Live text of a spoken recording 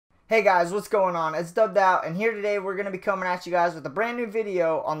Hey guys, what's going on? It's Dubbed Out, and here today we're going to be coming at you guys with a brand new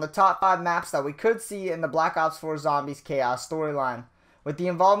video on the top 5 maps that we could see in the Black Ops 4 Zombies Chaos storyline. With the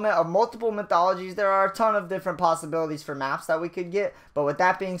involvement of multiple mythologies, there are a ton of different possibilities for maps that we could get, but with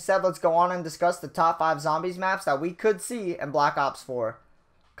that being said, let's go on and discuss the top 5 Zombies maps that we could see in Black Ops 4.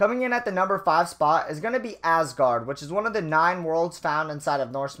 Coming in at the number 5 spot is going to be Asgard, which is one of the 9 worlds found inside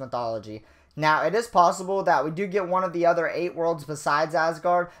of Norse mythology. Now, it is possible that we do get one of the other 8 worlds besides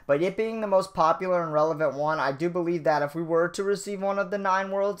Asgard, but it being the most popular and relevant one, I do believe that if we were to receive one of the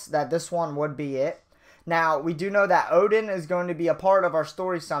 9 worlds, that this one would be it. Now, we do know that Odin is going to be a part of our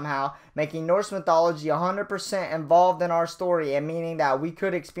story somehow, making Norse mythology 100% involved in our story, and meaning that we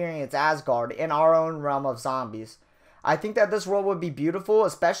could experience Asgard in our own realm of zombies. I think that this world would be beautiful,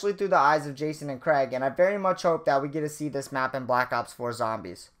 especially through the eyes of Jason and Craig, and I very much hope that we get to see this map in Black Ops 4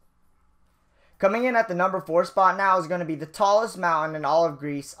 Zombies. Coming in at the number 4 spot now is going to be the tallest mountain in all of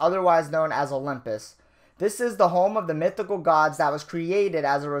Greece, otherwise known as Olympus. This is the home of the mythical gods that was created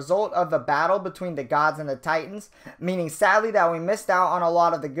as a result of the battle between the gods and the titans, meaning sadly that we missed out on a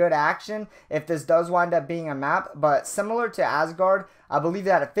lot of the good action if this does wind up being a map, but similar to Asgard, I believe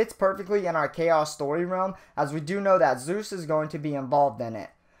that it fits perfectly in our Chaos story realm, as we do know that Zeus is going to be involved in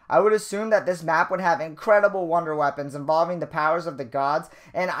it. I would assume that this map would have incredible wonder weapons involving the powers of the gods,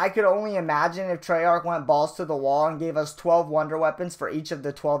 and I could only imagine if Treyarch went balls to the wall and gave us 12 wonder weapons for each of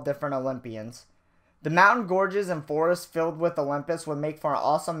the 12 different Olympians. The mountain gorges and forests filled with Olympus would make for an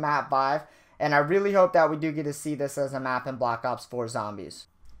awesome map vibe, and I really hope that we do get to see this as a map in Black Ops 4 Zombies.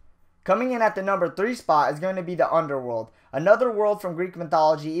 Coming in at the number 3 spot is going to be the Underworld, another world from Greek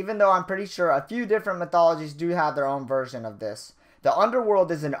mythology, even though I'm pretty sure a few different mythologies do have their own version of this. The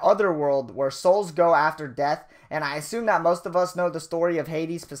Underworld is an otherworld where souls go after death, and I assume that most of us know the story of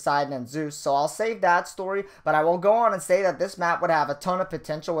Hades, Poseidon, and Zeus, so I'll save that story, but I will go on and say that this map would have a ton of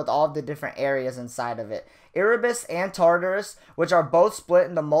potential with all of the different areas inside of it. Erebus and Tartarus, which are both split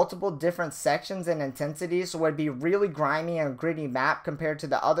into multiple different sections and intensities, so would be really grimy and gritty map compared to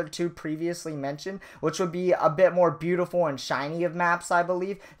the other two previously mentioned, which would be a bit more beautiful and shiny of maps, I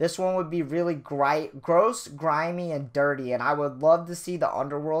believe. This one would be really gross, grimy, and dirty, and I would love to see the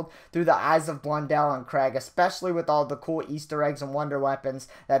Underworld through the eyes of Blundell and Craig, especially with all the cool Easter eggs and wonder weapons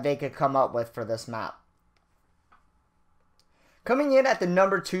that they could come up with for this map. Coming in at the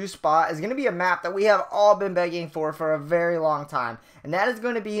number 2 spot is going to be a map that we have all been begging for a very long time, and that is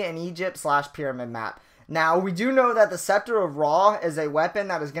going to be an Egypt/pyramid map. Now, we do know that the Scepter of Ra is a weapon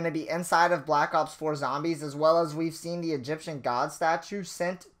that is going to be inside of Black Ops 4 Zombies, as well as we've seen the Egyptian god statue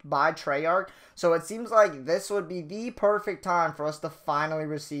sent by Treyarch, so it seems like this would be the perfect time for us to finally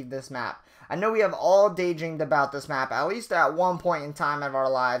receive this map. I know we have all daydreamed about this map, at least at one point in time of our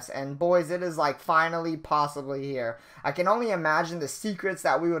lives, and boys, it is like finally possibly here. I can only imagine the secrets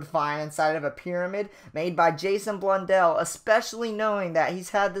that we would find inside of a pyramid made by Jason Blundell, especially knowing that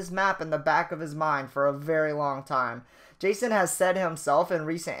he's had this map in the back of his mind for a very long time. Jason has said himself in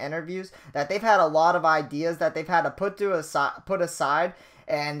recent interviews that they've had a lot of ideas that they've had to put aside,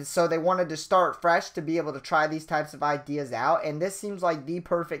 and so they wanted to start fresh to be able to try these types of ideas out, and this seems like the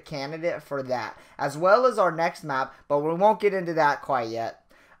perfect candidate for that, as well as our next map, but we won't get into that quite yet.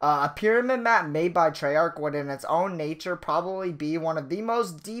 A pyramid map made by Treyarch would in its own nature probably be one of the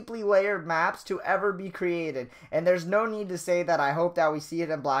most deeply layered maps to ever be created, and there's no need to say that I hope that we see it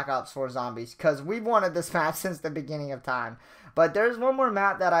in Black Ops 4 Zombies, because we've wanted this map since the beginning of time. But there's one more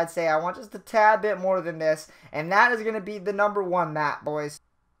map that I'd say I want just a tad bit more than this, and that is going to be the number 1 map, boys.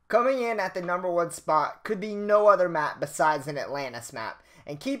 Coming in at the number 1 spot could be no other map besides an Atlantis map.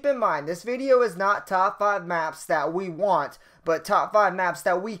 And keep in mind, this video is not top 5 maps that we want, but top 5 maps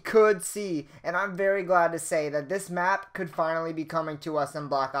that we could see. And I'm very glad to say that this map could finally be coming to us in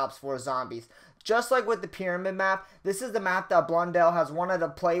Black Ops 4 Zombies. Just like with the pyramid map, this is the map that Blundell has wanted to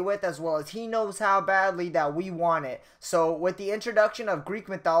play with, as well as he knows how badly that we want it. So with the introduction of Greek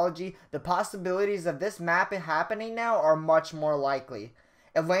mythology, the possibilities of this map happening now are much more likely.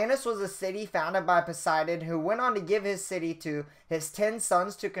 Atlantis was a city founded by Poseidon, who went on to give his city to his 10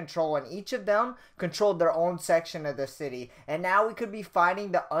 sons to control, and each of them controlled their own section of the city. And now we could be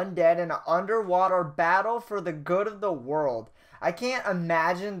fighting the undead in an underwater battle for the good of the world. I can't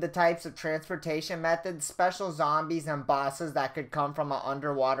imagine the types of transportation methods, special zombies, and bosses that could come from an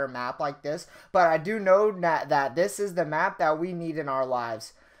underwater map like this, but I do know that this is the map that we need in our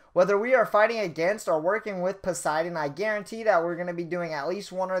lives. Whether we are fighting against or working with Poseidon, I guarantee that we're going to be doing at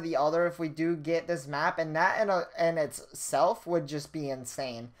least one or the other if we do get this map, and that in itself would just be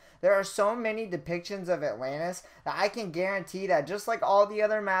insane. there are so many depictions of Atlantis that I can guarantee that just like all the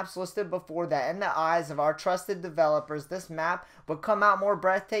other maps listed before that, in the eyes of our trusted developers, this map would come out more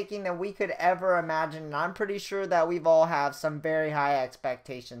breathtaking than we could ever imagine. And I'm pretty sure that we've all have some very high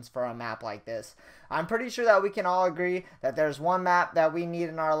expectations for a map like this. I'm pretty sure that we can all agree that there's one map that we need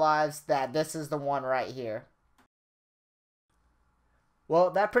in our lives, that this is the one right here. Well,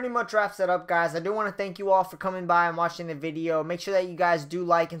 that pretty much wraps it up, guys. I do want to thank you all for coming by and watching the video. Make sure that you guys do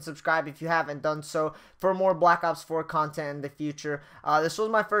like and subscribe if you haven't done so for more Black Ops 4 content in the future. This was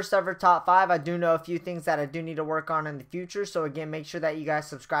my first ever top 5. I do know a few things that I do need to work on in the future. So again, make sure that you guys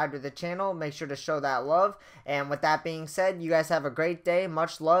subscribe to the channel. Make sure to show that love. And with that being said, you guys have a great day.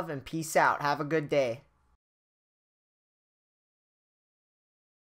 Much love and peace out. Have a good day.